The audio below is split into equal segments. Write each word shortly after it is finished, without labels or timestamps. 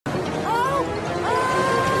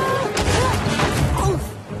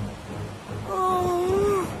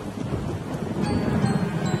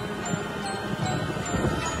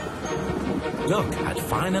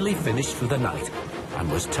finally finished for the night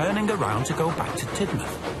and was turning around to go back to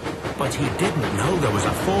Tidmouth. But he didn't know there was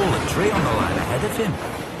a fallen tree on the line ahead of him.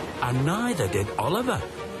 And neither did Oliver,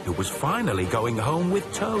 who was finally going home with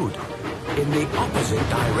Toad, in the opposite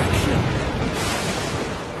direction.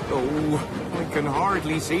 Oh, I can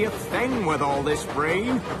hardly see a thing with all this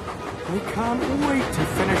rain. I can't wait to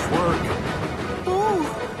finish work.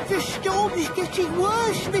 Oh, the storm's getting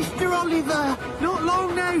worse, Mr. Oliver. Not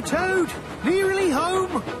long now, Toad. Nearly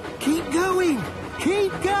home. Keep going.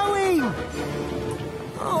 Keep going.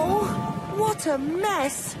 Oh, what a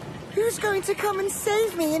mess. Who's going to come and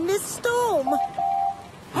save me in this storm?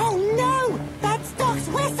 Oh, no! That's Doc's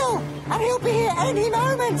whistle! And he'll be here any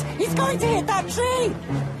moment! He's going to hit that tree!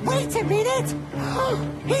 Wait a minute!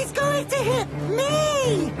 He's going to hit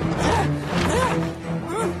me!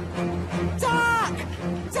 Doc!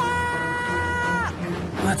 Doc!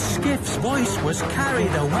 But Skiff's voice was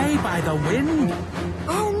carried away by the wind.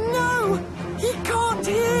 Oh, no! He can't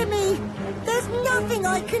hear me! There's nothing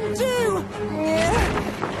I can do!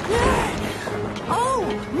 Oh,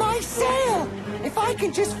 my sail! If I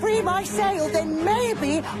can just free my sail, then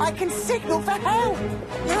maybe I can signal for help!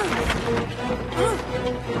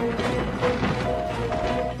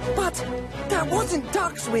 But that wasn't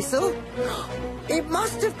Duck's whistle. It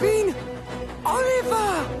must have been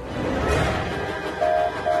Oliver!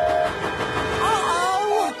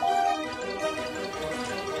 Uh-oh!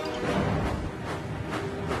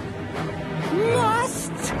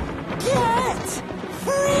 Must get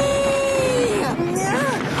free!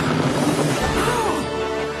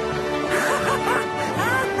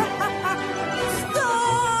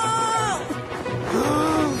 Stop!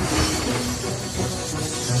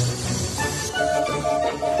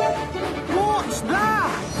 What's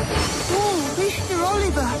that? Oh, Mr.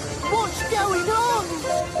 Oliver, what's going on?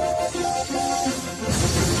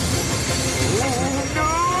 Oh, no!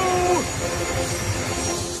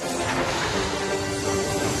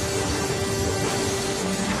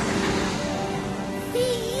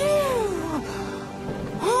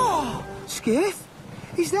 Skiff?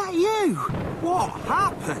 Is that you? What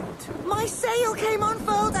happened? My sail came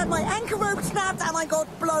unfurled and my anchor rope snapped and I got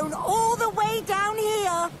blown all the way down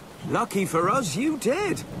here. Lucky for us you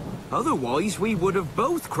did. Otherwise we would have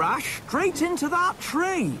both crashed straight into that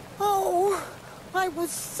tree. Oh, I was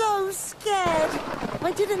so scared.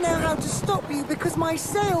 I didn't know how to stop you because my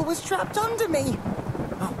sail was trapped under me.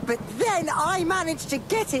 Oh, but then I managed to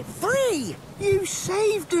get it free. You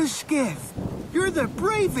saved us, Skiff. You're the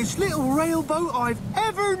bravest little railboat I've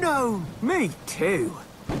ever known. Me too.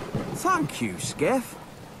 Thank you, Skiff.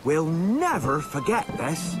 We'll never forget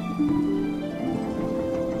this.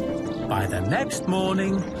 By the next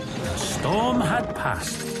morning, the storm had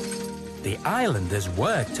passed. The islanders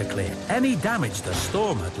worked to clear any damage the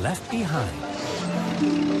storm had left behind.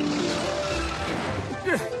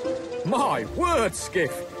 My word,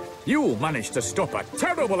 Skiff! You managed to stop a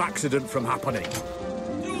terrible accident from happening.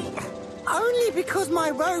 Only because my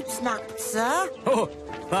rope snapped, sir. Oh,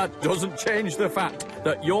 that doesn't change the fact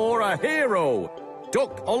that you're a hero.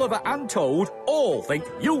 Duck, Oliver and Toad all think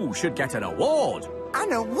you should get an award.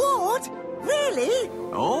 An award? Really?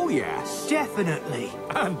 Oh, yes. Definitely.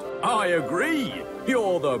 And I agree.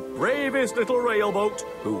 You're the bravest little railboat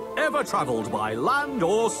who ever travelled by land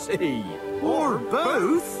or sea. Or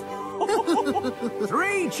both.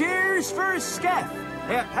 3 cheers for Skiff.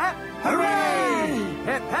 Hip, hip, hooray!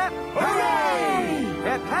 Hip, hip, hooray!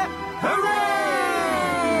 Hip, hip,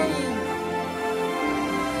 hooray!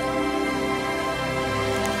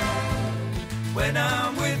 When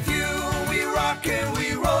I'm with you, we rock and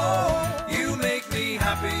we roll. You make me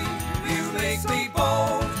happy, you make me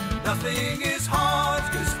bold. Nothing is hard,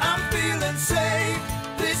 'cause I'm feeling safe.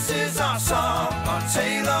 This is our song, our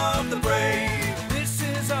tale of the brave. This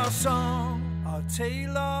is our song, our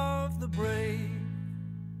tale of the brave.